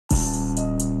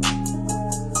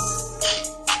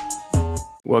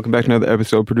Welcome back to another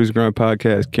episode of Producer Grind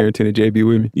Podcast. Carrington and JB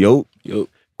with me. Yo.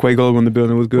 Quay Gold in the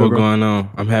building. What's good, What bro? going on?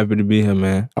 I'm happy to be here,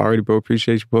 man. Alrighty, bro.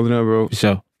 Appreciate you pulling up, bro. For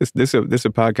sure. This a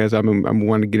podcast I'm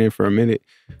wanting to get in for a minute.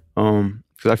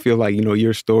 Because I feel like,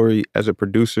 your story as a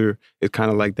producer is kind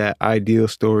of like that ideal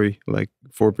story, like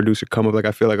for a producer come up. Like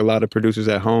I feel like a lot of producers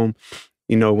at home,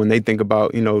 when they think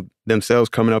about, themselves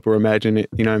coming up or imagine it,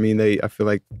 you know what I mean? I feel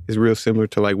like it's real similar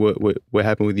to like what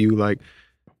happened with you. Like,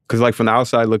 because like from the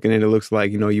outside looking in, it looks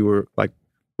like, you were like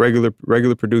regular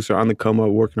producer on the come up,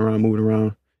 working around, moving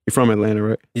around. You're from Atlanta,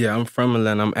 right? Yeah, I'm from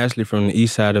Atlanta. I'm actually from the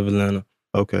east side of Atlanta.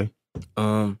 Okay.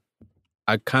 I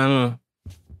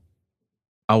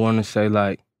want to say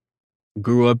like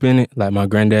grew up in it. Like my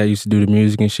granddad used to do the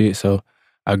music and shit, so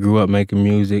I grew up making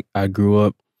music. I grew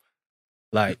up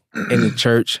like in the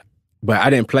church, but I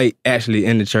didn't play actually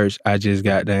in the church. I just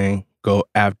go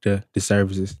after the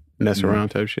services. Mess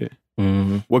around type shit.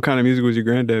 Mm-hmm. What kind of music was your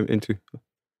granddad into?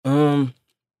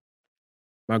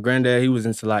 My granddad, he was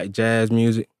into like jazz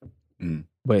music,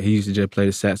 but he used to just play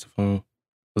the saxophone,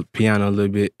 piano a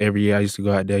little bit. Every year I used to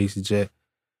go out there, he used to just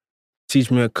teach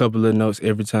me a couple of notes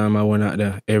every time I went out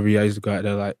there. Every year I used to go out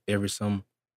there like every summer.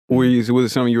 Was it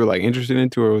something you were like interested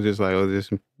into, or was it just like,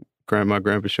 my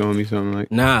grandpa showing me something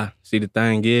like? Nah, see the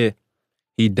thing is,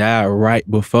 he died right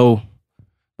before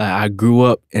like I grew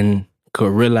up and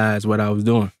could realize what I was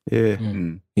doing. Yeah.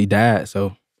 He died,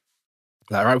 so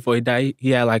like right before he died, he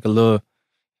had like a little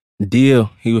deal.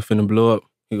 He was finna blow up.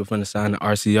 He was finna sign the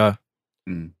RCR.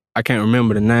 I can't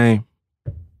remember the name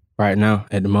right now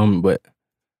at the moment, but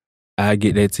I'll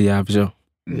get that to y'all for sure.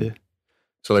 Yeah.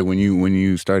 So like when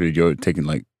you started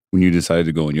when you decided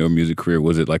to go in your music career,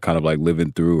 was it like kind of like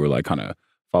living through or like kind of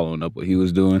following up what he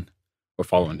was doing or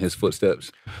following his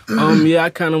footsteps? Yeah, I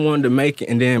kind of wanted to make it,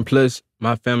 and then plus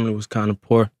my family was kind of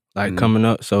poor, like coming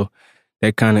up, so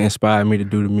that kind of inspired me to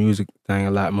do the music thing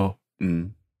a lot more.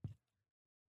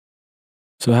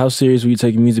 So how serious were you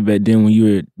taking music back then when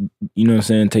you were,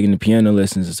 taking the piano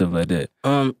lessons and stuff like that?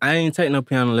 I ain't take no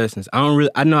piano lessons.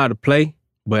 I know how to play,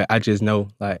 but I just know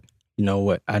like, you know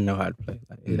what, I know how to play.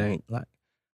 Like it ain't like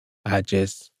I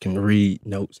just can read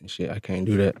notes and shit. I can't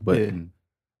do that, but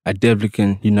I definitely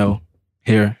can,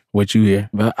 hear what you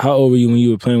hear. But how old were you when you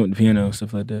were playing with the piano and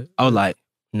stuff like that? I was like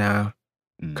 9,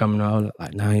 coming out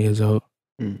like 9 years old.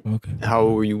 Okay. How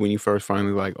old were you when you first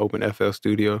finally like opened FL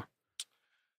Studio?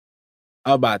 I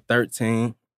was about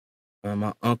 13.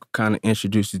 My uncle kind of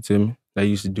introduced it to me. They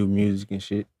used to do music and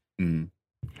shit.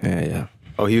 Yeah.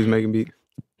 Oh, he was making beats?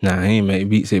 Nah, he ain't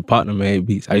made beats. His partner made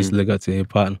beats. I used to look up to his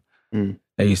partner.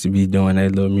 They used to be doing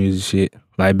that little music shit.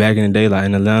 Like back in the day, like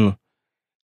in Atlanta,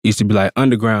 it used to be like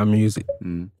underground music.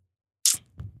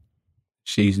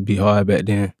 Shit used to be hard back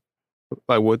then.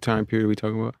 Like what time period are we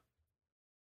talking about?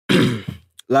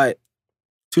 Like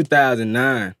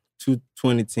 2009 to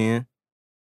 2010.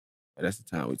 That's the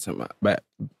time we talking about.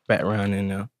 Back around in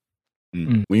now.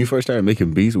 When you first started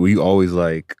making beats, were you always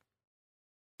like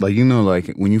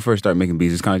when you first started making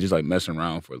beats, it's kind of just like messing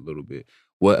around for a little bit.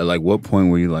 What point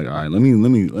were you like, all right, let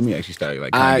me actually start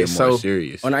like kind of get more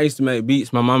serious? When I used to make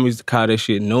beats, my mom used to call that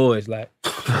shit noise. Like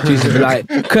she used to be like,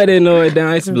 cut that noise down.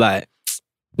 I used to be like,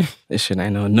 this shit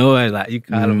ain't no noise. Like you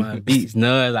calling my beats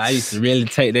noise. Like I used to really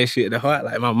take that shit to heart.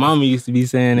 Like my mama used to be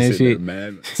saying that shit.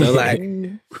 Man. So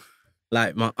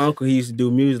like my uncle, he used to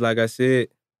do music, like I said,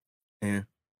 and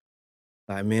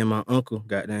like me and my uncle,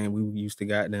 goddamn, we used to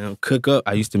goddamn cook up.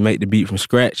 I used to make the beat from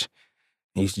scratch.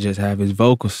 He used to just have his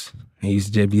vocals. He used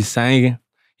to just be singing.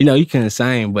 You couldn't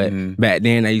sing, but back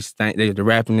then they used to think they was the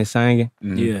rapping and singing.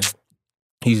 Yeah.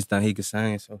 He used to think he could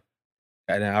sing, so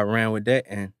goddamn, I ran with that,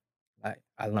 and like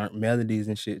I learned melodies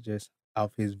and shit just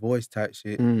off his voice type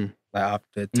shit, like off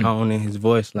the tone in his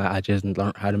voice. Like I just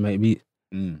learned how to make beats.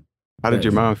 How did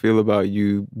your mom feel about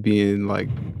you being like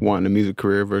wanting a music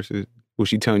career versus was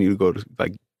she telling you to go to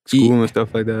like school and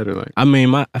stuff like that, or like? I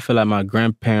mean, I feel like my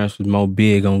grandparents was more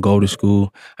big on go to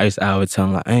school. I used to always tell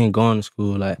them like I ain't going to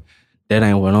school. Like that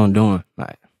ain't what I'm doing.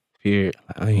 Like period.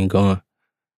 Like, I ain't going.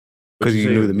 Because you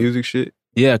knew the music shit.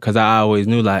 Yeah, because I always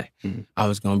knew like I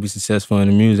was gonna be successful in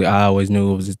the music. I always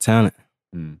knew it was a talent.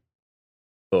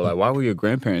 So like, why were your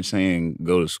grandparents saying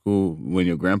go to school when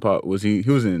your grandpa he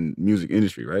was in music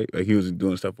industry, right? Like he was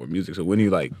doing stuff for music. So when he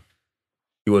wasn't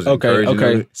encouraging of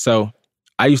it? So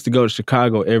I used to go to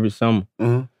Chicago every summer.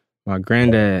 My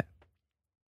granddad,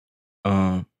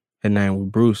 his name was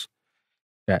Bruce.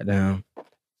 Goddamn,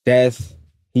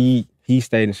 he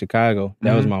stayed in Chicago.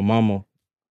 That was my mama,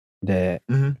 dad.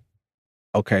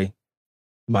 Okay,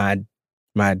 my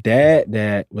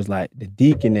dad was like the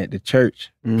deacon at the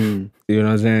church. See what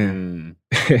I'm saying?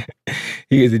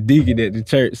 he was a deacon at the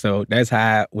church, so that's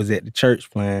how I was at the church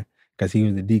playing, because he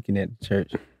was the deacon at the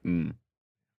church. Mm.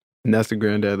 And that's the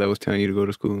granddad that was telling you to go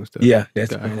to school and stuff. Yeah, that's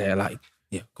Got it. when they're like,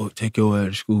 yeah, go take your ass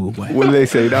to school, boy. What do they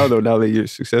say now, though, now that you're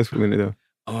successful in it, though?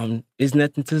 It's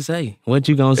nothing to say. What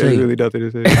you gonna There's say? really nothing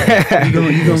to say. You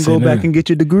gonna Say go back that. and get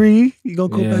your degree? You gonna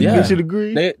go Yeah. back and Yeah. get your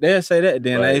degree? They'll say that,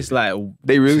 then Right. it's like,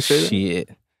 They really say that? shit.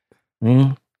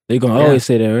 Mm, They gonna Yeah. always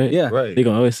say that, right? yeah. Right. They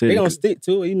gonna always say They that. gonna stick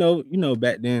to it. You know,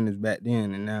 back then is back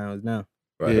then, and now is now.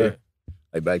 Right. Yeah.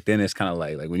 Like back then, it's kind of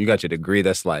like when you got your degree,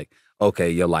 that's like,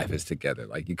 okay, your life is together.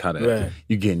 Like you kind of Right.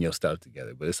 you getting your stuff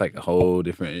together. But it's like a whole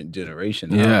different generation.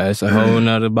 now. Yeah, it's a whole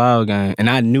nother ball game. And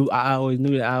I always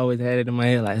knew that. I always had it in my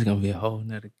head, like it's gonna be a whole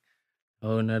nother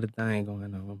thing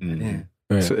going on. But Mhm. then,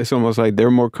 Right. So it's almost like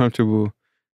they're more comfortable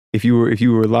if you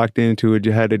were locked into it,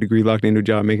 you had a degree, locked into a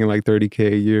job, making like $30K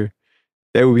a year.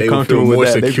 They would be They would comfortable feel with more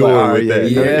that. They'd be secure like, "All right, with that."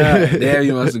 you know, yeah, they're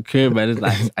you most secure, but it's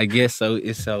like I guess so.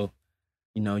 It's so,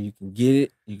 you can get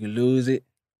it, you can lose it,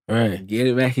 Right. get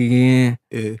it back again.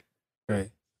 Yeah. Right.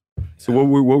 So what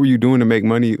were you doing to make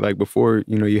money like before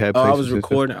you had? Oh, I places was and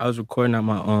stuff? recording. I was recording at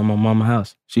my mama's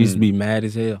house. She used to be mad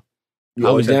as hell. You I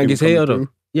always was had young people as hell coming though.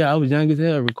 through? Yeah, I was young as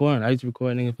hell recording. I used to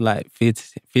record niggas for like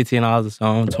 $15 a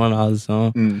song, $20 a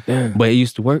song. Mm. Damn. But it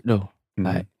used to work though. Mhm.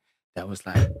 Like that was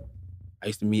like I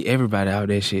used to meet everybody out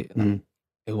that shit. Like, Mhm.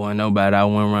 it wasn't nobody I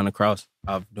wouldn't run across.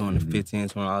 I was doing the Mhm.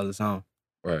 $15-$20 a song.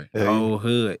 Right. The Yeah, whole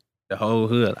hood.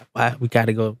 Like, why we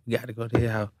gotta go to their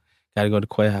house. Gotta go to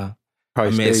Quay House.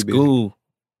 Probably I'm at stayed busy. school.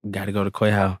 We gotta go to Quay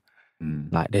House.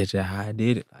 Mm. Like that's just how I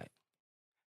did it. Like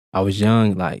I was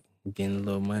young, like getting a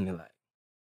little money. Like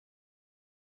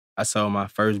I sold my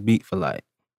first beat for like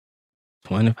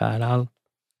 $25.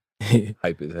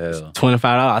 Hype as hell. $25.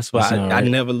 I swear, That sound I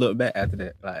right. never looked back after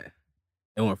that. Like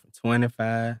it went from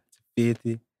 25 to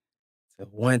 50 to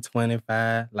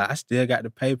 125. Like I still got the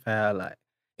PayPal. Like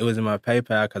it was in my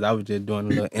PayPal because I was just doing a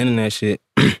little internet shit.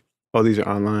 Oh, these are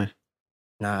online.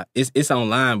 Nah, it's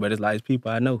online, but it's like it's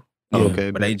people I know. Oh, Yeah.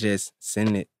 okay. But they just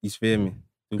send it. You feel me?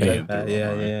 Through Yeah.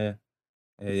 PayPal.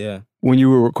 Yeah. When you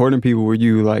were recording people, were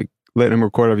you like letting them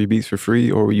record off your beats for free,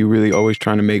 or were you really always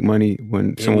trying to make money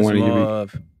when It someone was wanted your more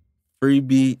beat? of free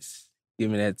beats. Give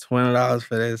me that $20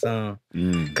 for that song.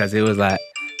 Mm. Cause it was like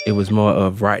it was more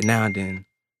of right now than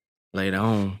later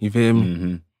on. You feel me?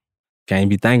 Mm-hmm. Can't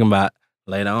be thinking about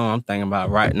later on. I'm thinking about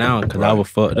right now because I Right. was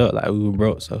fucked up. Like we were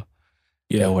broke. So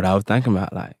Yeah. yeah, what I was thinking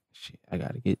about, like, shit, I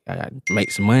gotta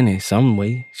make some money some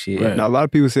way. Shit. Right. Now, a lot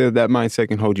of people say that mindset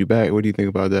can hold you back. What do you think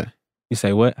about that? You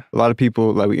say what? A lot of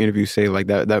people, like we interview, say like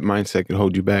that mindset can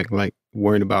hold you back, like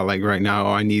worrying about like right now,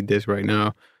 oh, I need this right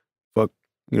now. Fuck,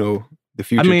 the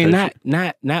future. I mean, type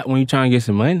not when you trying to get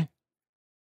some money.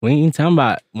 We ain't talking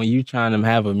about when you trying to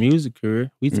have a music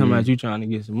career. We talking about you trying to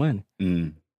get some money.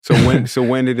 Mm. shit. So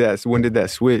when did that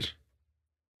switch?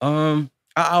 I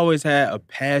always had a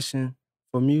passion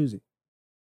for music.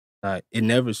 Like it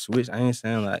never switched. I ain't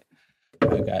saying like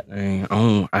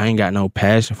I ain't got no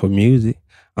passion for music.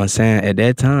 I'm saying at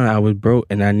that time I was broke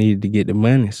and I needed to get the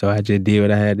money, so I just did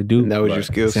what I had to do. And that was your Right.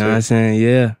 skill See what I'm set. saying?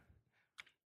 Yeah.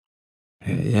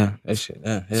 Yeah, that shit.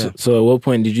 Yeah. So at what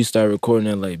point did you start recording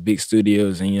at like big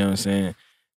studios and you know what I'm saying?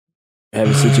 Have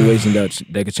a situation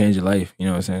that could change your life, you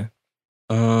know what I'm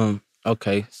saying?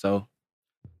 Okay, so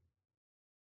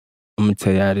I'm gonna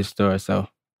tell y'all this story. So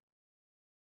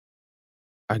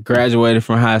I graduated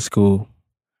from high school.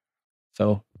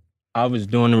 So I was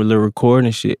doing a little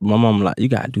recording shit. My mom like, you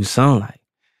gotta do something like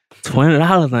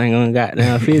 $20 ain't gonna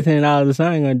goddamn $15 a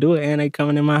song ain't gonna do it, and they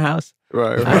coming in my house.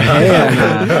 Right. Hell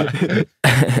nah.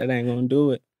 That ain't gonna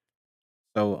do it.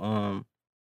 So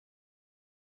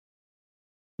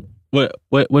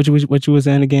what you was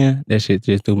saying again? That shit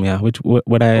just threw me out.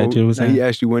 What I just was Now, saying? he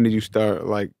asked you when did you start?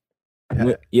 Like,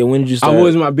 Yeah, when did you start? I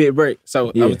was my big break.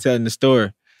 So Yeah. I was telling the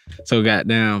story. So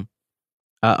goddamn,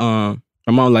 my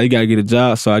mom like, you gotta get a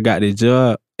job. So I got this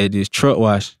job at this truck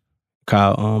wash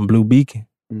called Blue Beacon.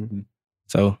 Mhm.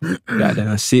 So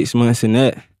goddamn 6 months in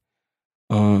that.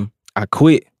 I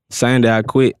quit. Same day I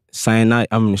quit. Same night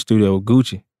I'm in the studio with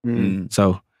Gucci. Mm.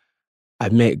 So I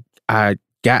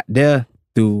got there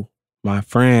through my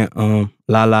friend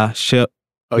Lala Shep.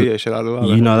 oh yeah, shout out to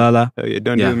Lala. You know Lala? Hell yeah,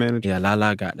 done deal manager. Yeah,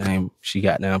 Lala she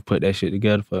got down, put that shit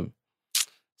together for me.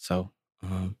 So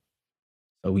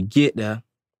we get there.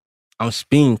 I'm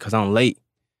speeding because I'm late.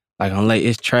 Like I'm late.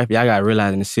 It's traffic. I gotta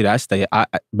realize in the city. Back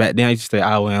then I used to stay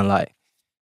out in like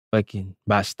fucking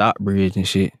by Stockbridge and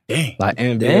shit. Dang. Like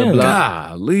and Damn. block.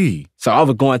 Golly. So I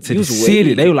was going to You the was city.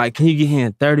 waiting. They were like, can you get here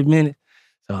in 30 minutes?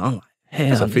 So I'm like, hell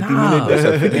That's a 50 nah. minute. That's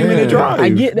a 50-minute Damn. drive. I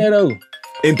get that though.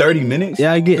 in 30 minutes.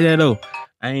 Yeah, I get that though.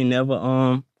 I ain't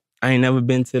never I ain't never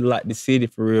been to like the city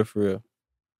for real.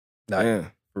 Like,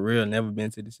 Damn. for real, never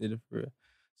been to the city for real.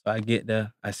 So I get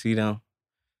there, I see them.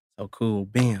 So cool,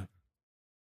 bam.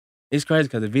 It's crazy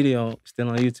because the video still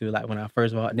on YouTube. Like when I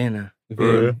first walked in there. You feel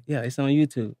For real? me? Yeah, it's on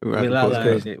YouTube. We'll have With to Lala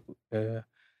post and that. shit.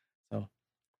 So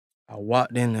I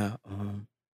walked in there.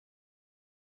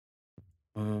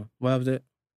 What was it?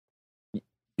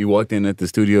 You walked in at the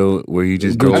studio where you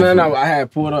just No, go. no, I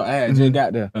had pulled up. I had just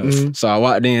got there. Mhm. So I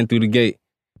walked in through the gate.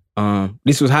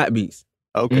 This was Hot Beats.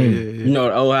 Okay, yeah. You know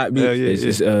the old Hot Beats? Yeah, It's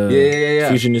just Yeah.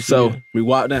 Future in the So studio. we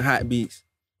walked in Hot Beats.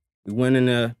 We went in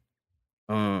there.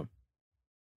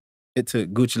 It took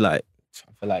Gucci like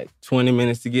for like 20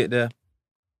 minutes to get there.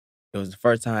 It was the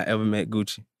first time I ever met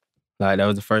Gucci. Like that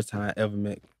was the first time I ever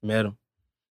met him.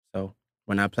 So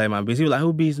when I played my beats, he was like,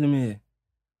 "Who beats them in?"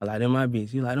 I like, "Them my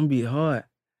beats." He was like, "Them beat hard."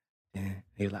 And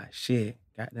he was like, "Shit,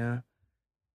 got down,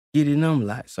 get his number."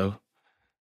 Like so,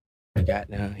 I got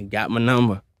down. He got my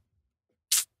number.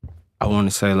 I want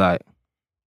to say like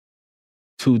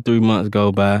 2-3 months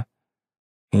go by.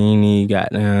 He ain't even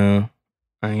got down.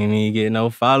 I ain't even get no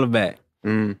follow back.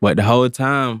 Mm. But the whole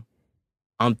time,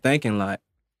 I'm thinking like,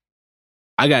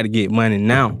 I got to get money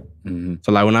now. Mm-hmm.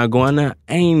 So like when I go in there,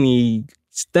 I ain't even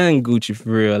stun Gucci for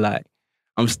real. Like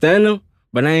I'm stunning him,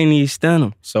 but I ain't even stun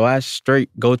him. So I straight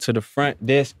go to the front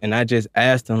desk and I just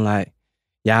asked them like,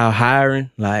 "Y'all hiring?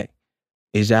 Like,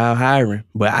 is y'all hiring?"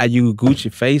 But I use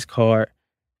Gucci face card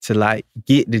to like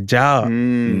get the job.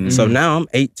 Mm. So now I'm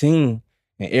 18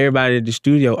 and everybody at the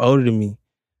studio older than me.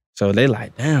 So they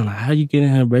like, "Damn, like, how you get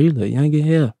in here, bro? You look young as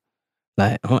hell."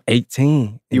 Like, I'm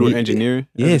 18. You were engineering?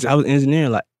 Yes, I was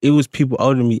engineering. Like, it was people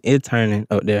older than me interning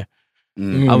up there.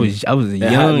 Mm. I was Hot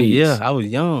young. Beats. Yeah, I was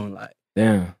young. Like,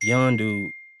 Damn. young dude.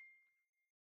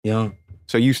 Young.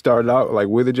 So you started out like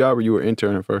with a job, or you were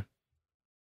interning first?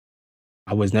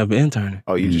 I was never interning.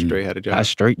 Oh, you just Mhm. straight had a job. I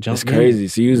straight That's jumped in. crazy.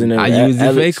 So you using that I with used the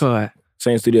Alex? fake card.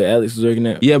 Same studio Alex was working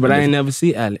at? Yeah, but I ain't never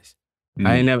see Alex.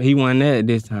 I ain't Mm. never. He wasn't there at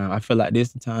this time. I feel like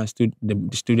this the time the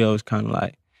studio was kind of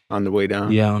like, On the way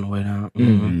down. yeah, on the way down.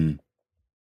 Mhm. Mm.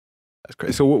 That's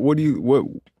crazy. So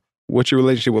what's your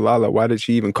relationship with Lala? Why did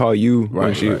she even call you? when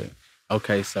Right, she, right.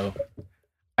 Okay, so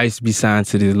I used to be signed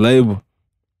to this label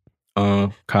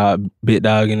called Big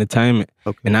Dog Entertainment.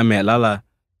 Okay. And I met Lala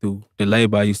through the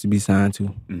label I used to be signed to.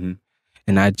 Mm-hmm.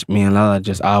 And me and Lala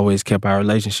just always kept our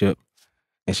relationship.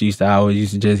 And she used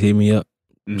to just hit me up,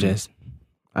 Mm-hmm. just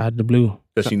out of the blue.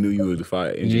 Because she knew you was a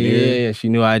fire engineer. Yeah, she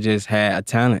knew I just had a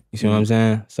talent. You see what I'm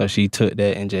saying? So she took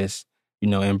that and just,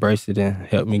 embraced it and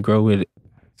helped me grow with it.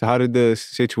 So how did the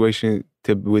situation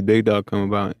with Big Dog come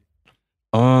about?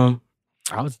 I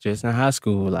was just in high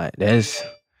school. Like I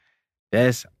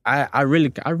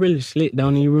really slick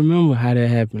don't even remember how that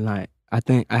happened. Like I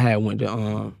think I had went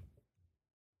to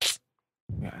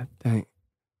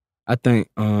I think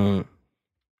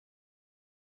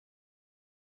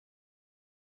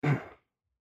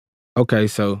okay,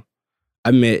 so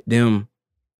I met them,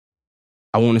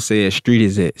 I want to say at Street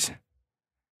Execs.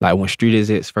 Like when Street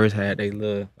Execs first had they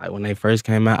little, like when they first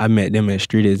came out, I met them at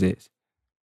Street Execs.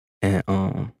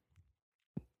 And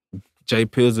Jay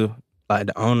Pizza, like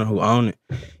the owner who owned it,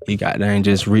 he got there and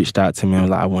just reached out to me and was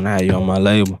like, "I want to have you on my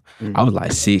label." Mm. I was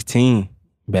like 16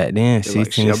 back then, You're like,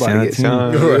 16, "Shit, I'm about to get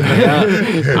 17.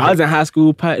 signed." Yeah. I was in high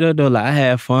school packed up though. Like I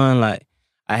had fun. Like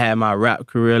I had my rap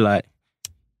career. Like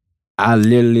I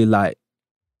literally like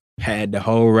had the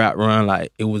whole rap run.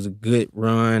 Like it was a good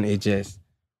run. It just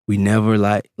we never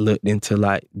like looked into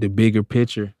like the bigger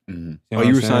picture. Mm-hmm. know Oh, what you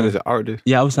I'm were signed saying? as an artist.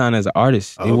 Yeah, I was signed as an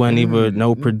artist. It wasn't Okay. even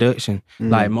no production.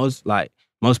 Mm. Like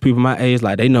most people my age,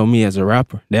 like they know me as a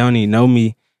rapper. They don't even know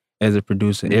me as a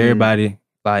producer. Mm. Everybody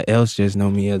like else just know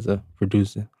me as a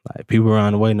producer. Like people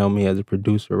around the way know me as a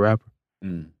producer, rapper.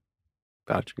 Mm.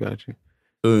 Got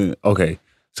you. Okay,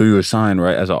 so you were signed,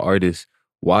 right, as an artist.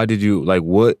 Why did you, like,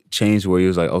 what changed where you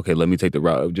was like, okay, let me take the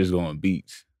route of just going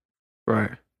beats?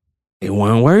 Right. It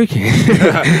wasn't working.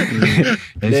 That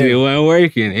shit wasn't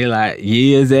working. It like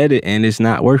years at it and it's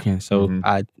not working. So Mhm.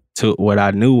 I took what I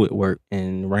knew would work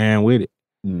and ran with it.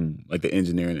 Like the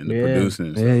engineering and the producing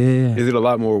and stuff. Yeah. Is it a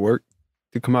lot more work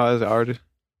to come out as an artist?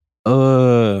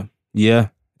 Yeah,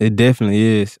 it definitely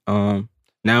is.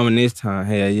 Now in this time,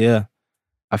 hell yeah,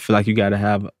 I feel like you gotta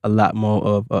have a lot more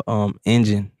of a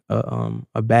engine,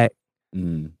 a back.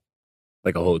 Mm.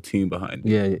 Like a whole team behind it.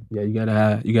 Yeah, you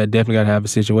definitely gotta have a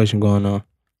situation going on.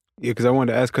 Yeah, because I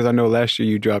wanted to ask, because I know last year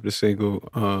you dropped a single,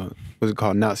 what's it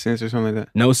called, Not Sense or something like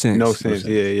that? No sense. No Sense,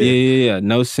 yeah. Yeah.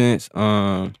 No sense.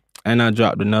 And I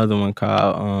dropped another one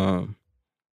called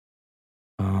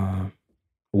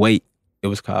Wait. It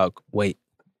was called Wait.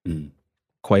 Mm.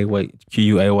 Quay Wait.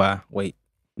 Quay, Wait.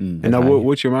 And now,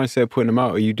 what's your mindset putting them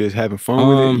out? Are you just having fun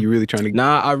with it? Are you really trying to?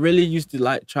 Nah, I really used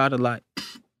to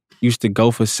used to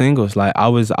go for singles. Like I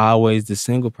was always the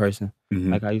single person.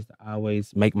 Like I used to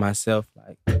always make myself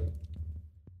like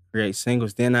create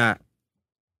singles. Then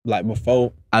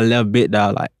before I left Big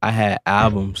Dog, like I had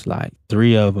albums, like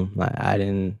 3 of them. Like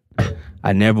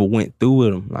I never went through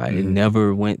with them. Like it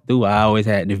never went through. I always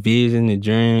had the vision, the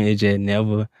dream. It just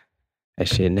never, that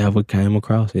shit never came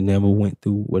across. It never went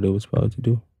through what it was supposed to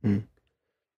do. And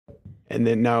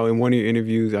then now in one of your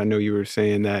interviews, I know you were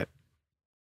saying that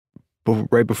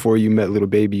right before you met Lil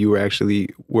Baby, you were actually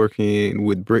working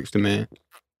with Bricks the Man.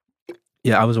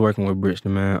 Yeah, I was working with Bricks the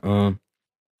Man.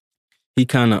 He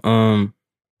kind of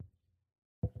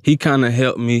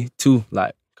helped me too,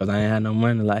 like, cause I ain't had no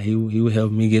money. Like he would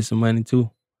help me get some money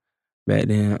too. Back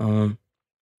then, on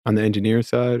the engineering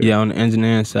side? Or? Yeah, on the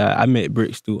engineering side. I met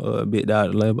Bricks through Big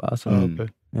Dog label also. Okay.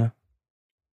 Yeah.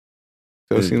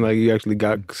 So it seemed like you actually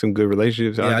got some good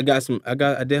relationships. Yeah, I definitely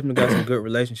got some good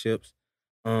relationships.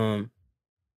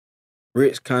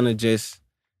 Bricks kind of just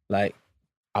like,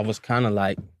 I was kind of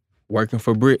like working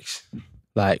for Bricks.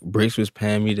 Like Bricks was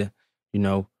paying me to,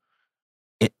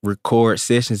 record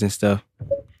sessions and stuff.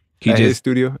 At his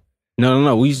studio?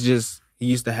 No. He used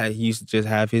to just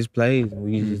have his plays, and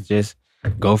we used to just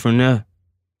go from there.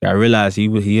 I realized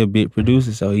he a big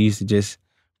producer, so he used to just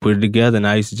put it together, and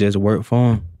I used to just work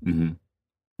for him.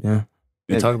 Yeah.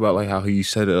 You talk about like how he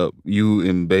set up you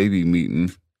and Baby meeting.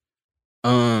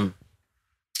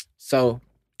 So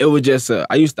it was just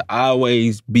I used to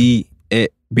always be at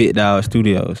Big Dog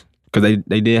Studios because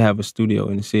they did have a studio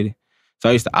in the city. So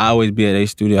I used to always be at their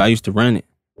studio. I used to run it.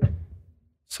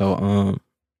 So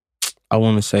I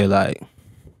want to say like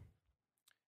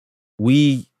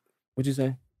what'd you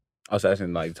say? I was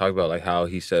asking like talk about like how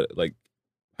he said like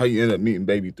how you ended up meeting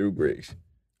Baby through Bricks.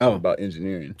 About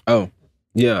engineering. Oh.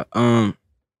 Yeah.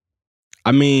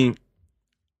 I mean,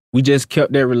 we just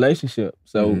kept that relationship.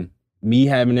 So me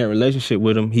having that relationship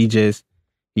with him, he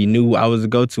knew I was a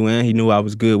go-to and he knew I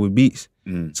was good with beats.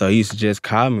 So he used to just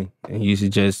call me and he used to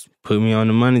just put me on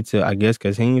the money till, I guess,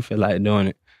 because he didn't feel like doing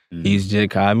it. He used to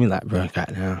just call me like, bro,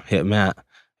 goddamn, help me out.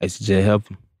 I used to just help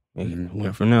him. And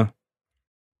went from there.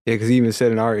 Yeah, because he even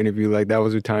said in our interview, like, that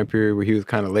was a time period where he was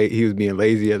kind of late. He was being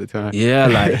lazy at the time. Yeah,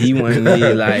 like, he wanted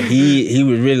me, like, he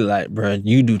was really like, bro,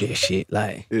 you do that shit.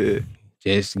 Like,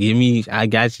 just give me, I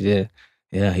got you there.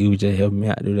 Yeah, he was just helping me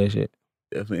out do that shit.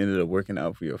 Definitely ended up working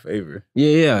out for your favor.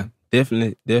 Yeah.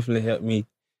 Definitely helped me.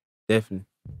 Definitely.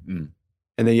 And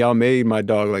then y'all made My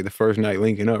Dog, like, the first night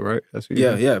linking up, right? That's what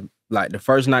you did? Yeah. Like, the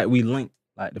first night we linked,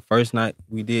 like, the first night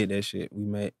we did that shit, we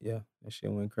made, that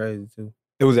shit went crazy, too.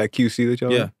 It was at QC that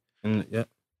y'all? Yeah.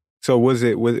 So were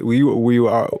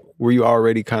you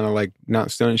already kind of like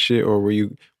not stunt shit, or were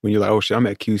you when you're like, oh shit, I'm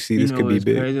at QC, this could be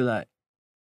big? Crazy, like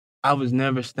I was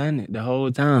never stunning the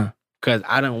whole time because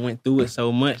I done went through it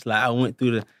so much. Like I went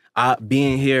through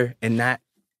being here and not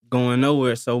going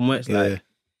nowhere so much. Like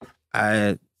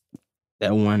I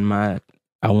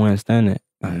wasn't stunning.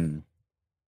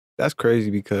 That's crazy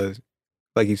because,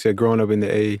 like you said, growing up in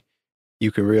the A,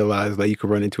 you can realize like you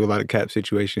can run into a lot of cap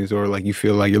situations, or like you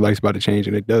feel like your life's about to change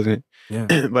and it doesn't.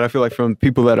 Yeah. But I feel like from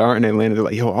people that aren't in Atlanta, they're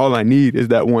like, yo, all I need is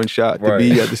that one shot to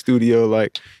be at the studio.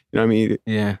 Like, you know what I mean?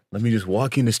 Yeah. Let me just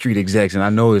walk in the street execs and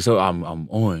I know it, so I'm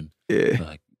on. Yeah.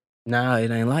 Like, nah, it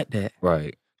ain't like that.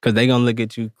 Right. Cause they gonna look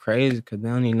at you crazy because they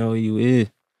don't even know who you is.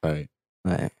 Right.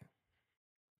 Like, it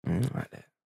ain't like that.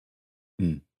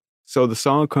 So the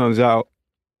song comes out.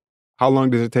 How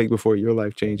long does it take before your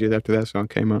life changes after that song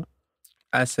came out?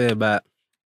 I say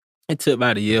it took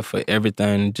about a year for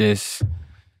everything to just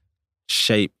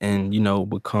shape and,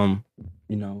 become,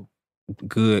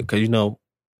 good. Cause,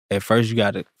 at first you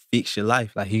gotta fix your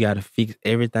life. Like you gotta fix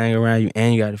everything around you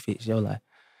and you gotta fix your life.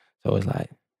 So it's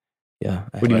like, yeah.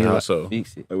 What do you mean how so?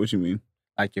 Fix it. Like what you mean?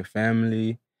 Like your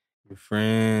family, your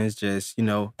friends, just,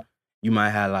 you might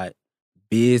have like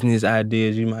business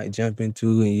ideas you might jump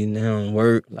into and you now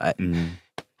work. Like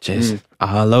just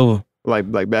all over.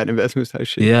 Like bad investments type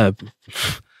shit? Yeah.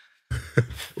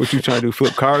 What you trying to do?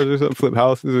 Flip cars or something? Flip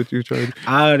houses? What you trying to do?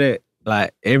 All that,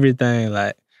 like everything,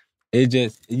 like it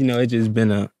just, it just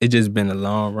been a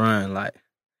long run. Like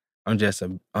I'm just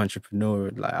an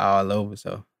entrepreneur, like all over.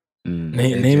 So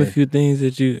name a few things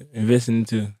that you invested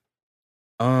into.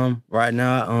 Right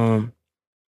now,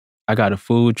 I got a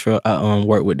food truck. I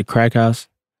work with the Crack House.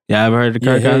 Yeah, ever heard of the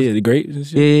Crack House? Yeah, the grapes and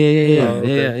shit. Yeah. Oh,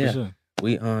 okay, Yeah. sure.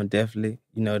 We definitely,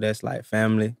 that's like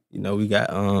family. We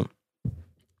got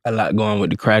a lot going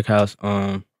with the Crack House.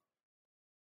 I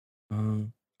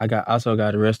also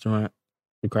got a restaurant,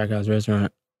 the Crack House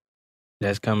restaurant,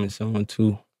 that's coming soon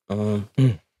too.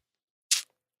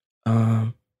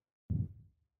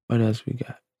 What else we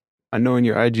got? I know in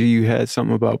your IG you had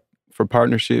something about for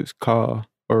partnerships,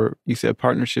 or you said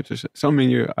partnerships or something in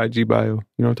your IG bio. You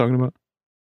know what I'm talking about?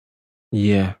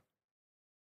 Yeah.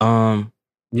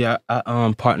 Yeah,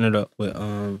 I partnered up with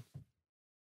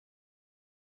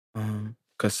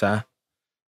Kasai.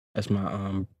 That's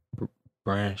my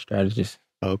brand strategist.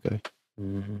 Okay.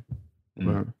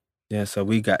 Yeah, so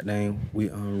we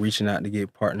reaching out to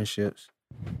get partnerships.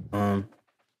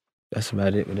 That's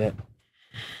about it with that.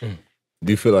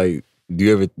 Do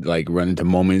you ever like run into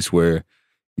moments where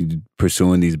you're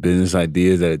pursuing these business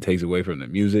ideas that it takes away from the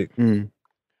music?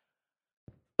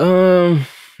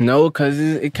 No, because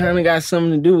it kind of got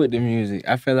something to do with the music.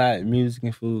 I feel like music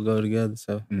and food go together,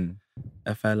 so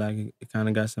I felt like it kind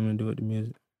of got something to do with the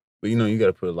music. But you got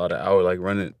to put a lot of hours, like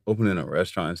opening a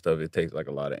restaurant and stuff. It takes like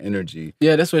a lot of energy.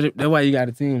 Yeah, that's why you got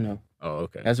a team though. Oh,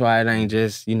 okay. That's why it ain't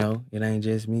just it ain't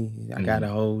just me. I got a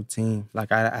whole team.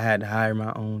 Like I had to hire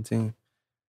my own team.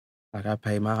 Like I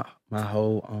pay my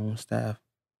whole own staff.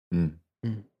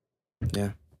 Yeah.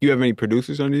 You have any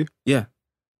producers under you? Yeah.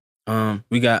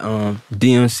 We got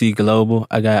DMC Global.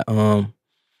 I got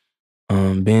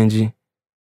Benji.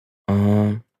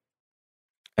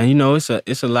 And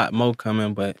it's a lot more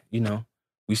coming, but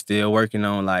we still working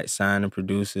on like signing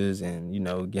producers and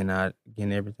getting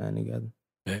everything together.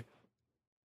 Okay.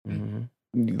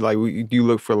 Like, do you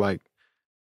look for like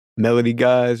melody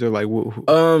guys or like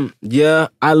yeah,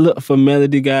 I look for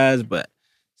melody guys, but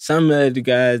some melody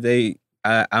guys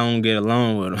I don't get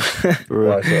along with them.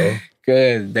 Right. So?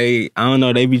 Cause I don't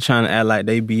know, they be trying to act like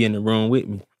they be in the room with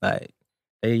me. Like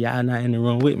y'all not in the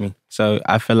room with me. So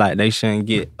I feel like they shouldn't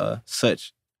get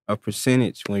such a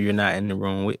percentage when you're not in the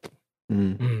room with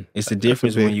me. It's the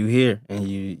difference when you here and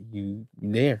you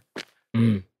there.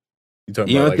 You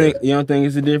don't think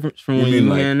it's a difference from when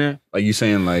you in there? Like you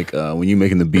saying like when you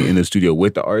making the beat in the studio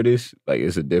with the artist, like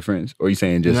it's a difference? Or you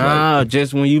saying just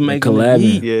just when you make collabing,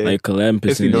 the beat. Yeah. like collabing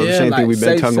percentage. The same thing we've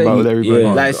been talking about with everybody.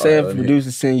 Yeah. Like say a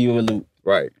producer send you a loop.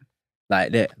 Right.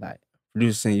 Like that. Like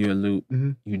producer send you a loop,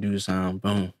 Mm-hmm. you do the song,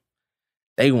 boom.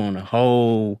 They want a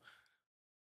whole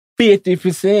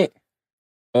 50%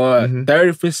 or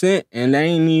 30%, and they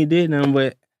ain't need this nothing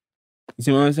but, you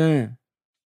see what I'm saying?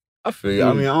 I feel you.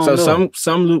 I mean, I don't know.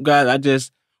 some loop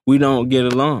guys, we don't get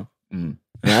along. And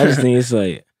I just think it's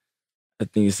like,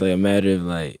 a matter of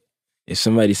like, if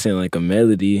somebody sent like a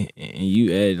melody and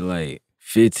you add like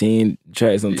 15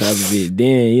 tracks on top of it,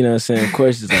 then, you know what I'm saying? Of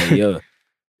course it's like, yo.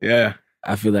 Yeah.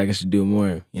 I feel like I should do more,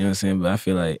 you know what I'm saying? But I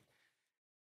feel like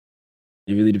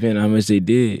it really depends on how much they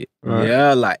did. Right.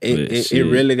 Yeah, like it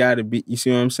really gotta be, you see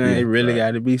what I'm saying? Yeah, it really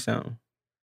gotta be something.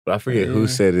 But I forget who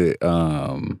said it.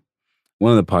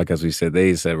 One of the podcasts we said,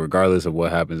 they said regardless of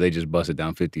what happens, they just bust it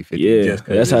down 50-50. Yeah,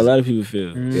 that's how a lot of people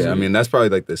feel. Yeah, I mean, that's probably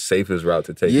like the safest route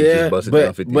to take. Yeah, just bust it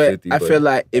down 50-50. But I feel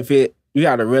like you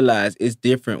gotta realize it's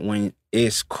different when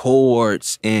it's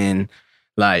chords and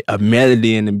like a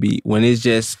melody in the beat. When it's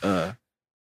just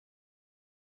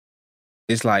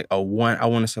it's like I want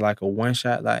to say like a one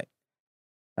shot, like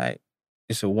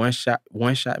it's a one shot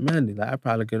melody. Like I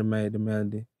probably could have made the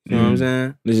melody. You know what I'm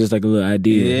saying? It's just like a little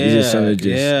idea. Yeah, it's just something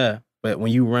yeah. But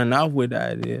when you run off with the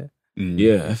idea,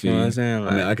 yeah, I feel you know what I'm saying?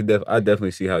 Like, I mean, I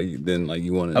definitely see how you then like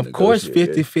you want to. Of course,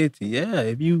 50-50. Yeah,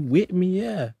 if you with me,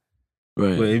 yeah.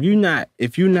 Right. But if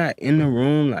you're not in the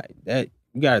room like that,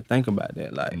 you gotta think about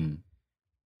that. Like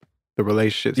the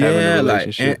relationships, having a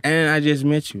relationship. Like, and I just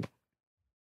met you.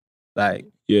 Like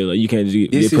like you can't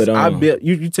just get put on. I built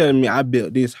you telling me I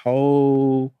built this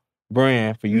whole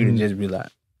brand for you to just be like,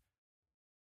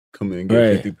 come in and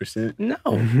get 50%. No,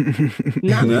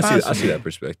 not possible. I see that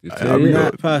perspective too.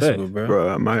 Not possible,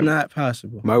 bro. Not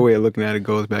possible. My way of looking at it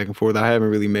goes back and forth. I haven't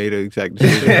really made an exact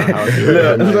decision on how I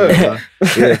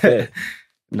do it.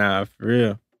 Nah, for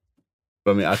real.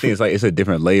 But I mean, I think it's a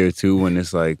different layer too when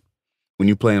it's like when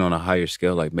you're playing on a higher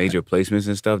scale, like major placements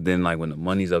and stuff. Then like when the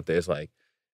money's up there, it's like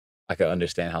I can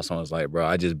understand how someone's like, bro,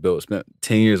 I just spent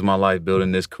 10 years of my life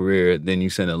building this career. Then you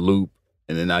send a loop.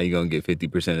 And then now you're going to get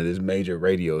 50% of this major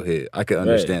radio hit. I can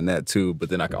understand that too. But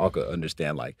then I can also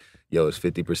understand like, yo, it's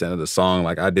 50% of the song.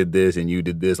 Like I did this and you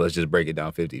did this. Let's just break it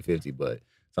down 50-50. But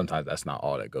sometimes that's not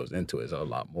all that goes into it. It's a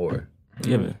lot more.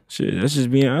 Yeah, man. Shit, that's just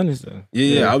being honest though.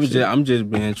 Yeah, I'm just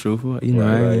being truthful. You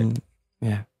know,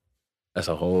 yeah. That's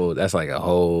like a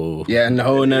whole. Yeah, and a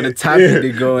whole nother topic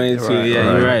to go into.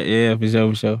 You're right. Yeah,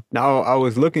 for sure. Now, I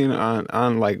was looking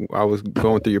on like, I was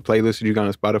going through your playlist that you got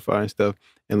on Spotify and stuff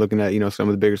and looking at, some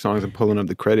of the bigger songs and pulling up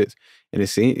the credits. And it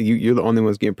seems you're the only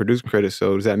ones getting producer credits.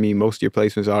 So does that mean most of your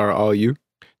placements are all you?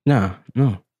 No.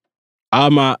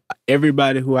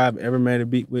 Everybody who I've ever made a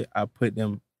beat with, I put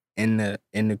them in the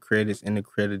credits, in the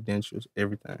credentials,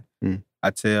 everything. Mm. I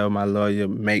tell my lawyer,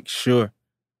 make sure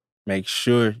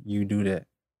you do that.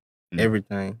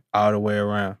 Everything, all the way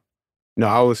around. No,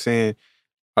 I was saying,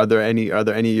 are there any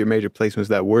of your major placements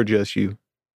that were just you?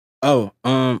 Oh,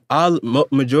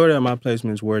 majority of my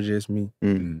placements were just me.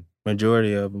 Mm.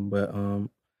 Majority of them, but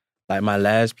like my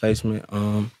last placement,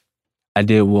 I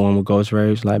did one with Ghost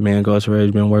Rage. Like, man, Ghost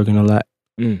Rage been working a lot.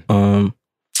 It's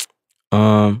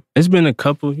been a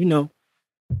couple,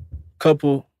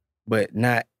 but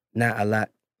not a lot.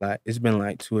 Like, it's been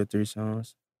like 2 or 3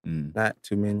 songs, not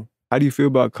too many. How do you feel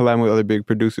about collabing with other big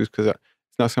producers? Because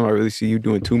it's not something I really see you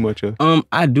doing too much of. I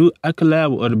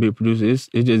collab with other big producers.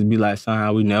 It just be like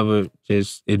somehow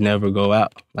it never go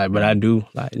out. Like, but I do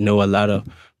like know a lot of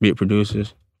big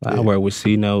producers. Like, I work with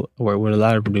C-Note. I work with a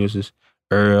lot of producers.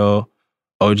 Earl,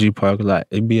 OG Park. Like,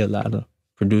 it be a lot of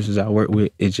producers I work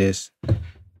with. It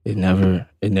never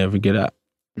get out.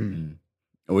 Mm.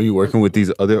 When you working with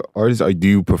these other artists, or do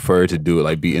you prefer to do it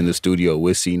like be in the studio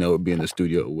with C-Note, be in the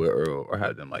studio with Earl, or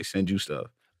have them like send you stuff?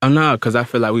 I'm not, because I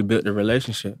feel like we built the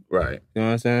relationship. Right. You know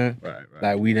what I'm saying? Right.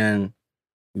 Like, we built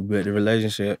the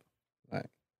relationship. Like,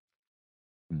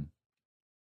 I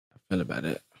feel about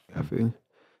that. I feel.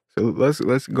 So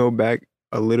let's go back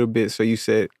a little bit. So you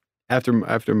said after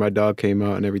My Dog came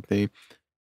out and everything,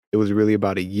 it was really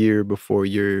about a year before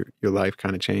your life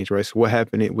kind of changed, right? So what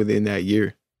happened within that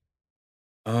year?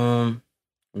 Man,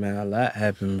 a lot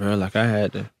happened, bro. Like, I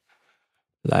had to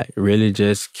like really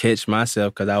just catch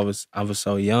myself, because I was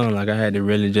so young. Like, I had to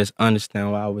really just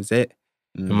understand where I was at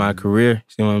in my career.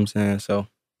 See what I'm saying? So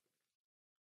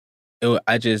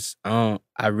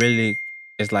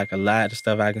it's like a lot of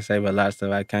stuff I can say, but a lot of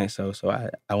stuff I can't. So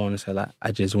I want to say, like,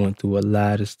 I just went through a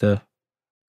lot of stuff.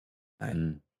 Like,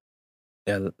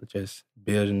 just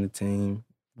building the team,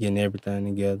 getting everything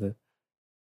together.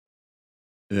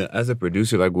 Yeah, as a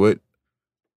producer, like what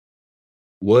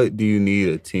do you need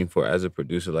a team for as a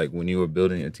producer? Like, when you were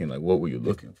building your team, like, what were you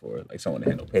looking for? Like, someone to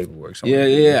handle paperwork?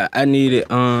 Yeah. I needed.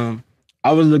 I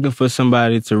was looking for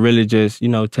somebody to really just,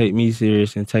 take me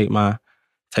serious and take my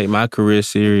career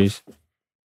serious.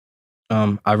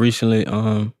 I recently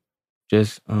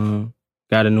just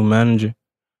got a new manager,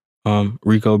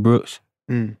 Rico Brooks.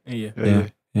 Yeah.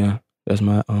 That's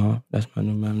my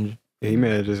new manager. Yeah, he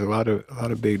manages a lot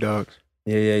of big dogs.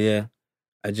 Yeah.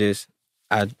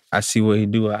 I see what he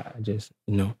do. I just,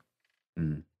 I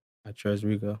trust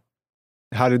Rico.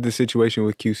 How did the situation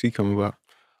with QC come about?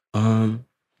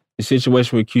 The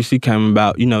situation with QC came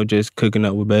about, just cooking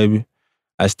up with Baby.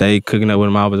 I stayed cooking up with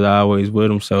him. I was always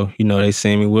with him. So, they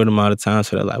see me with him all the time.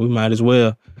 So they're like, we might as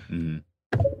well.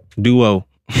 Duo.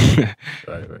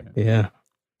 Right. Yeah.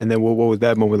 And then what was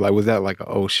that moment like? Was that like a,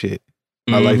 oh shit,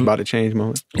 my life's about to change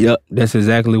moment? Yep. That's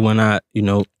exactly when I,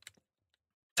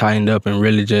 tightened up and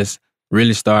really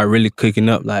started cooking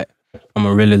up. Like, I'm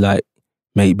gonna really like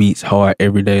make beats hard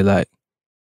every day, like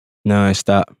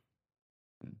non-stop.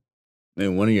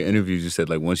 In one of your interviews, you said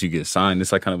like once you get signed,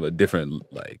 it's like kind of a different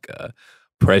like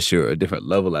pressure, a different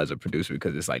level as a producer,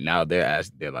 because it's like now they're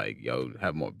like, yo,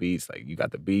 have more beats. Like, you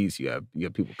got the beats, you have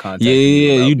people contacting you.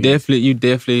 Yeah. You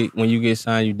definitely when you get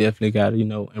signed, you definitely gotta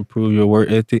improve your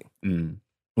work ethic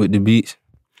with the beats.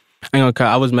 I ain't gonna call.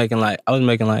 I was making like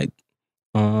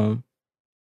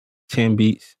 10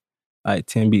 beats. Like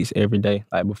 10 beats every day,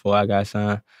 like before I got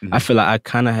signed. I feel like I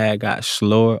kind of had got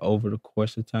slower over the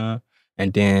course of time,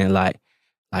 and then like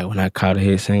when I caught a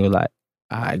hit single, like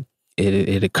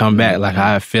it'll come back. Like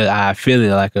I feel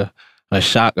it like a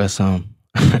shock or something.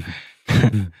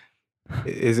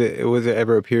 Was it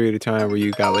ever a period of time where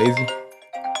you got lazy?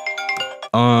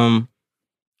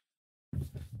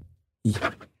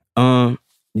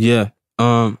 Yeah.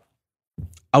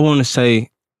 I want to say.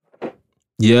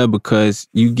 Yeah, because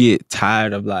you get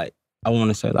tired of like, I want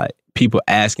to say like people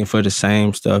asking for the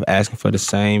same stuff, asking for the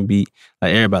same beat.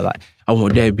 Like, everybody like, I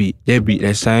want that beat,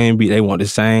 that same beat. They want the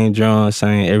same drum,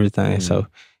 same everything. So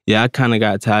yeah, I kind of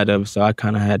got tired of it. So I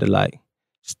kind of had to like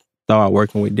start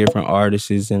working with different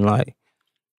artists and like,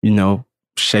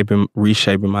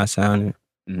 reshaping my sound.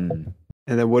 And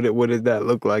then what does that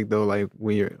look like though? Like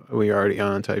when you're already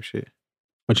on type shit.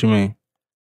 What you mean?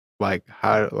 Like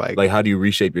how do you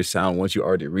reshape your sound once you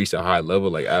already reached a high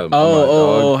level? Like, how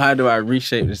do I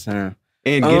reshape the sound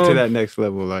and get to that next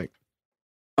level? Like,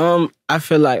 I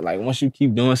feel like once you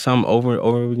keep doing something over and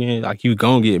over again, like you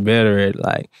gonna get better at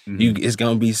like it's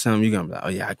gonna be something you're gonna be like, oh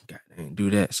yeah, I can do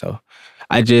that. So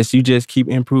you just keep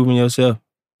improving yourself.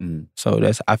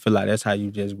 So I feel like that's how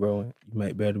you just grow and you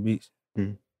make better beats.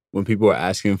 When people are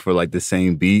asking for like the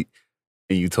same beat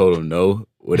and you told them no,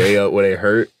 were they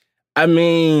hurt? I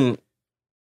mean,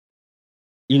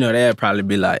 you know, they'd probably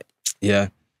be like, yeah,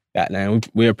 goddamn,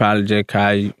 we'll probably just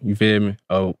call you feel me?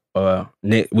 Or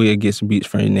we'll get some beats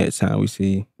from you next time we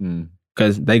see you.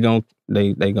 Cause they gonna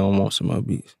want some more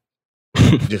beats.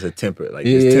 Just a temporary, like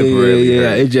it's temporarily.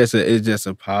 Yeah. It's just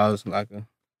a pause, like a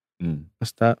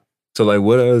stop. So like,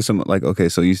 what are some like? Okay,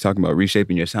 so you're talking about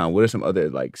reshaping your sound. What are some other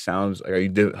like sounds? Like, are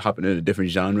you hopping into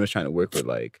different genres, trying to work with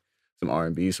like some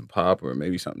R&B, some pop, or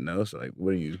maybe something else? Like,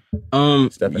 what are you? I've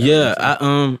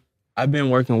been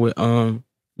working with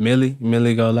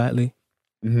Millie Go Lightly.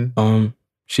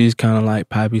 She's kind of like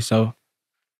poppy, so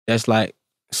that's like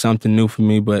something new for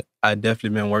me. But I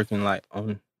definitely been working like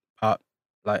on pop,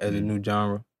 like as a new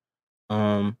genre.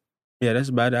 Yeah, that's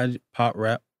about it. Pop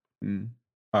rap,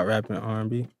 pop rap and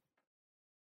R&B.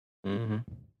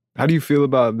 How do you feel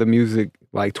about the music,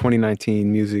 like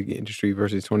 2019 music industry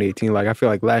versus 2018? Like, I feel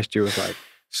like last year was like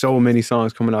so many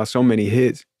songs coming out, so many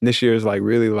hits. And this year is like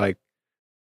really like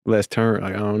less turn.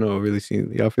 Like, I don't know, really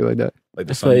seen. Y'all feel like that?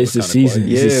 Like I feel like it's the season.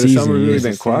 Yeah, the summer really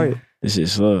been quiet. This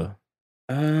is slow.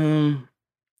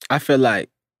 I feel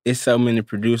like it's so many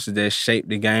producers that shaped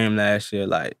the game last year.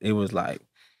 Like it was like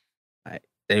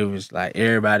they was like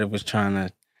everybody was trying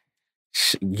to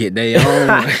get their own.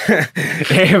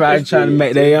 Everybody trying to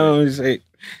make their own shit.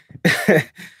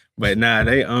 But nah,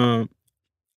 they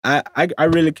I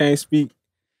really can't speak.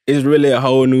 It's really a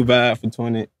whole new vibe for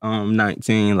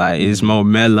 2019. Like it's more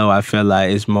mellow. I feel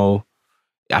like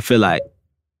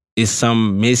it's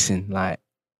something missing. Like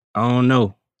I don't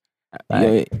know.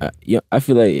 Like, I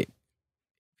feel like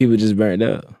people just burned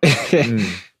out.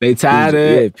 They tired of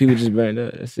it. Yeah, people just burned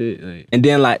out. That's it. Like, and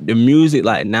then like the music,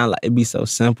 like now, like it be so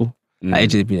simple. Like it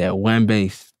just be that one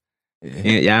bass. Yeah.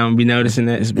 Y'all don't be noticing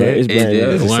that. It's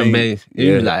just one bass. Yeah,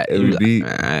 You be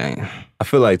every like, I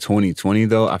feel like 2020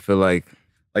 though. I feel like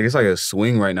it's like a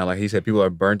swing right now. Like he said, people are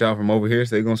burnt out from over here,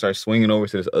 so they're gonna start swinging over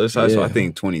to this other side. So I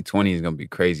think 2020 is gonna be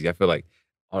crazy. I feel like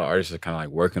all the artists are kind of like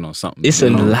working on something. It's a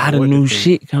lot of new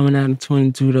shit coming out in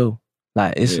 22 though.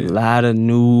 Like it's a lot of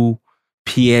new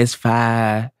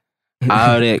PS5.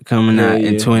 All that coming out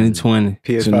in 2020.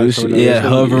 PS5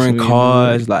 hovering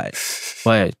cars, like,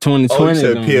 what, 2020? Oh, you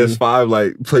said PS5,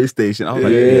 like PlayStation. I was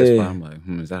like, PS5. I'm like,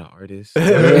 is that an artist?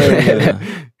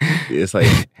 It's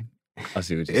like, I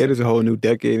see what you're saying. It is a whole new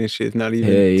decade and shit. It's not even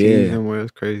teasing somewhere.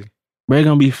 It's crazy. We're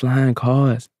gonna be flying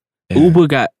cars. Uber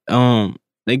got,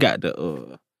 they got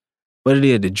the, what it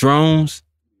is, the drones.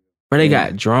 Bro, they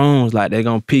got drones, like, they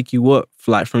gonna pick you up,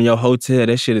 like, from your hotel.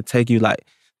 That shit'll take you, like,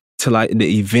 to like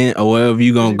the event or wherever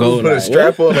you gonna go. Put a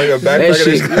strap on like a backpack. That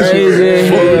shit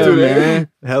crazy, man.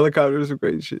 Helicopters are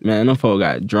crazy shit. Man, them folks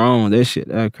got drones. That shit,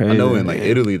 that crazy. I know in like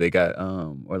Italy they got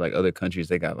or like other countries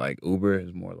they got like Uber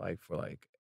is more like for like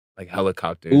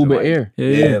helicopters. Uber like, Air.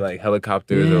 Yeah, like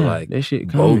helicopters or like that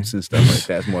shit boats and stuff like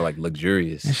that. It's more like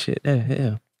luxurious. That shit,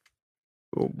 yeah.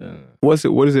 What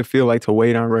does it feel like to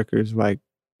wait on records? Like,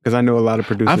 because I know a lot of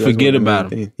producers. I forget about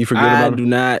them. You forget about them? I do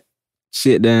not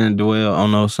sit there and dwell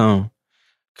on those songs.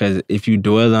 Cause if you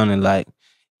dwell on it, like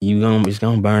it's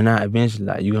gonna burn out eventually.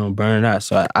 Like you gonna burn it out.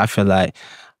 So I feel like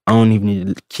I don't even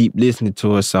need to keep listening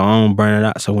to it. So I don't burn it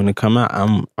out. So when it come out,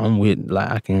 I'm with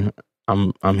like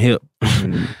I'm hip.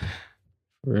 For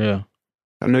real.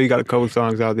 I know you got a couple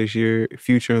songs out this year.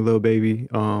 Future and Lil Baby.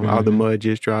 Out the Mud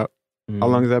just dropped. How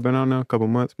long has that been out now? A couple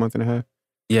months, month and a half.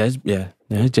 Yeah,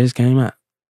 it just came out.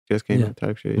 Just came out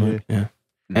type shit. Yeah.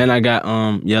 And I got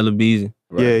Yellow Beezy.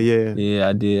 Right. Yeah. Yeah,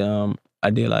 I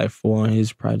did like 4 on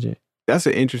his project. That's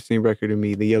an interesting record to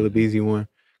me, the Yellow Beezy one,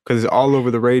 because it's all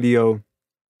over the radio.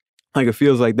 Like it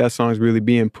feels like that song's really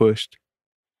being pushed.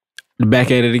 Back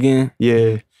at it again.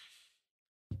 Yeah.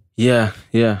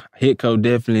 Hitco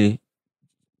definitely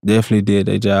did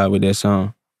their job with that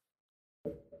song.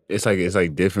 It's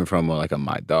like different from like a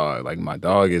My Dog. Like My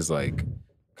Dog is like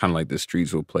kind of like the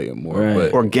streets will play it more,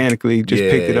 but organically just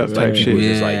picked it up type shit.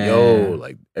 It's like yo,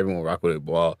 like everyone rock with it.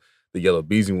 While the Yellow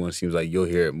Beezy one seems like you'll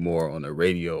hear it more on the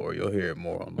radio or you'll hear it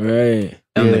more on the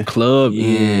the club.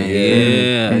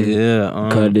 Yeah.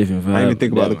 Cut a different vibe. I didn't even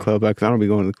think about the club because I don't be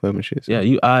going to the club and shit. So. Yeah,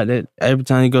 you are that every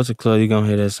time you go to the club, you're gonna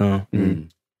hear that song.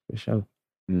 For sure.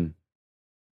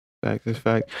 Fact, that's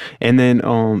fact. And then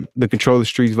the Control the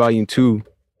Streets Volume 2.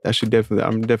 That should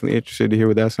I'm definitely interested to hear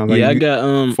what that sounds like. Yeah, I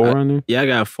got 4 on there? Yeah, I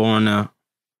got 4 on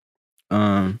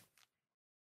there.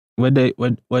 What date?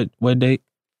 What date?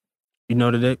 You know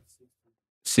the date?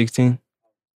 16?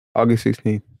 August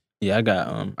 16th. Yeah, I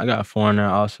got 4 on there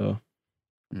also.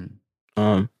 3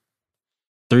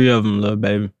 of them, Lil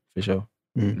Baby, for sure.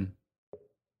 Do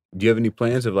you have any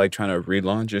plans of like trying to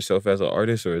relaunch yourself as an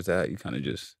artist, or is that you kind of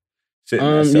just sitting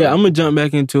that Yeah, self? I'm gonna jump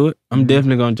back into it. I'm Mhm.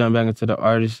 definitely gonna jump back into the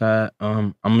artist side.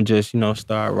 I'm gonna just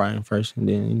start writing first, and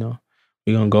then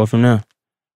we're gonna go from there.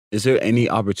 Is there any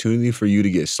opportunity for you to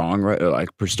get songwriter, like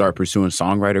start pursuing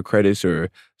songwriter credits or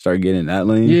start getting in that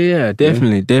lane? Yeah,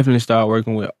 definitely start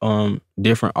working with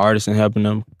different artists and helping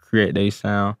them create their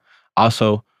sound.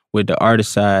 Also with the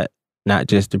artist side, not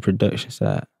just the production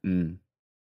side. Mm.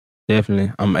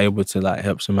 Definitely, I'm able to like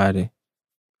help somebody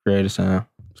create a sound.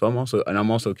 So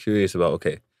I'm also curious about,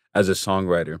 okay, as a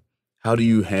songwriter, how do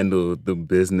you handle the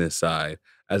business side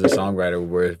as a songwriter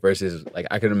versus like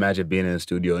I can imagine being in the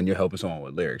studio and you're helping someone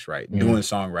with lyrics, right? Mhm. Doing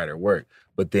songwriter work.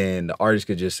 But then the artist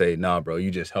could just say, nah, bro,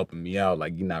 you just helping me out.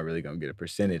 Like you're not really gonna get a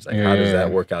percentage. Like how does Yeah.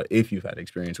 that work out if you've had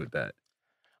experience with that?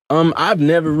 I've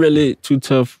never really too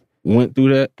tough went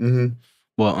through that. Mm-hmm.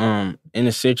 But in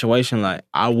a situation like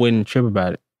I wouldn't trip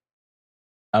about it.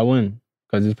 I wouldn't,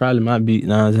 cause it's probably my beat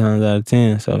 9 times out of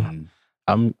 10. So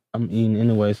Mm-hmm. I'm eating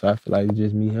anyway. So I feel like it's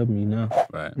just me helping you now.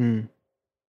 Right. Mm.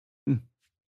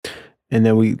 And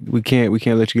then we can't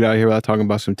let you get out here without talking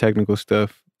about some technical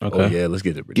stuff. Okay. Oh yeah, let's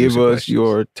get the Give producer us questions.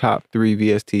 your top 3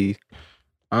 VSTs.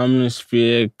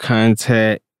 Omnisphere,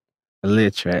 Contact,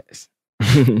 Electrax.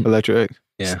 Electro X.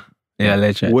 Yeah,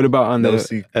 Electrax. What about on No the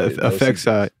secret, no effect secrets.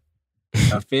 side?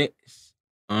 Effects.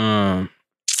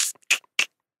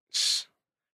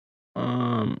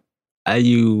 I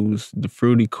use the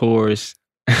Fruity Chorus.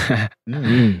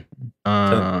 Mm.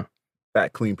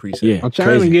 Fat clean preset. Yeah. I'm trying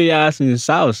Crazy. to get y'all some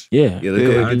sauce. Yeah. Yeah, let's go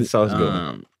ahead and get the sauce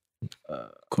going.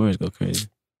 Chorus go crazy.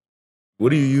 What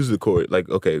do you use the chorus? Like,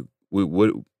 okay,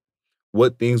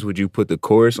 what things would you put the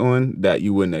chorus on that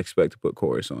you wouldn't expect to put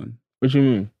chorus on? What you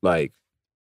mean? Like,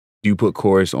 do you put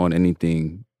chorus on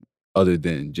anything other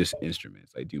than just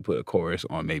instruments? Like, do you put a chorus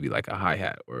on maybe like a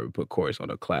hi-hat or put chorus on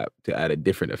a clap to add a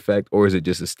different effect? Or is it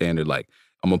just a standard, like,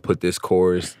 I'm going to put this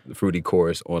chorus, the Fruity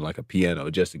Chorus, on like a piano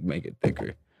just to make it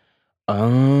thicker?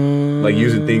 Like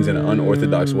using things in an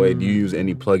unorthodox way. Do you use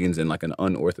any plugins in like an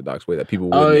unorthodox way that people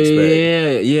wouldn't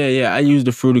expect? Yeah. I use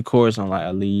the Fruity Chorus on like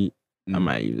a lead. I Mm.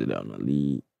 might use it on a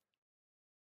lead.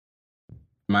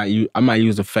 I might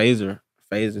use a phaser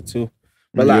too.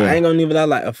 But like I ain't gonna even lie,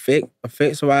 like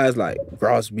effects wise, like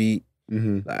gross beat.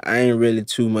 Mm-hmm. Like I ain't really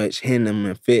too much hitting them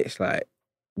effects like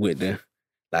with the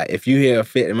like if you hear a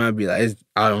effect, it might be like it's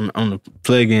out on the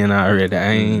plug-in already.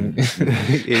 I ain't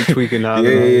Ain't tweaking out.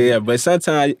 yeah. But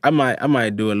sometimes I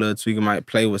might do a little tweak, I might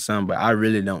play with something, but I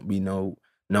really don't be knowing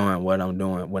what I'm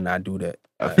doing when I do that.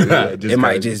 Like, it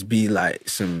might just be like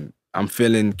I'm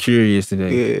feeling curious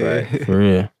today. Yeah. Right? For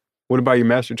real. What about your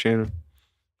master channel?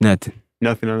 Nothing.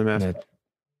 Nothing on the master.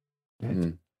 Nothing.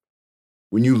 Mm.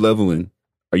 When you leveling,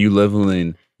 are you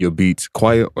leveling your beats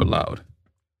quiet or loud?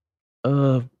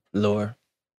 Lower.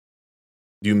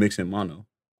 Do you mix in mono?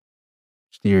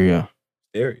 Stereo.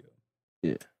 Stereo.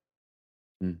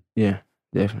 Yeah,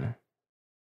 definitely.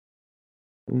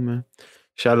 Ooh, man.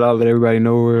 Shout out, let everybody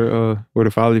know where to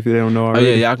follow you if they don't know Oh already.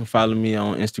 yeah, y'all can follow me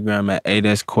on Instagram at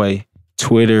 @Quay,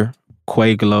 Twitter,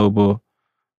 Quay Global.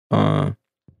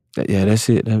 That's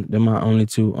it. They're my only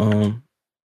two.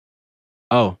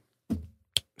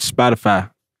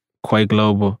 Spotify, Quay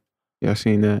Global. Yeah, I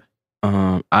seen that.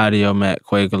 Audio Mac,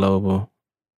 Quay Global.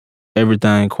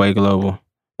 Everything Quay Global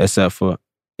except for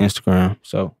Instagram.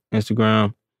 So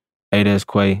Instagram,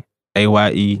 @Quay,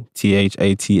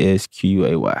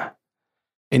 AYETHATSQUAY.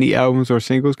 Any albums or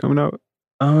singles coming out?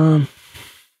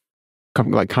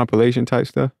 Like compilation type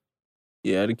stuff?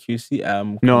 Yeah, the QC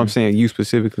album. No, I'm saying you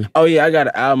specifically. Oh yeah, I got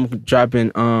an album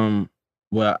dropping.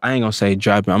 Well, I ain't gonna say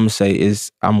dropping. I'm gonna say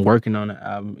I'm working on an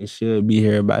album. It should be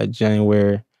here by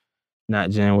January, not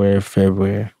January,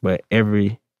 February. But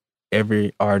every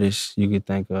artist you could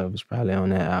think of is probably on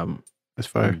that album. That's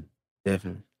fire.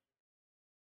 Definitely.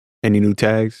 Any new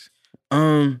tags?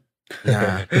 Nah.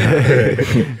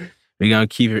 We gonna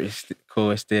keep it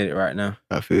cool aesthetic right now.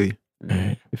 I feel you.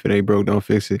 Alright. If it ain't broke, don't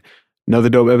fix it. Another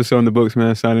dope episode in the books,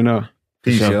 man. Signing out.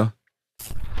 Peace, Sure. yo.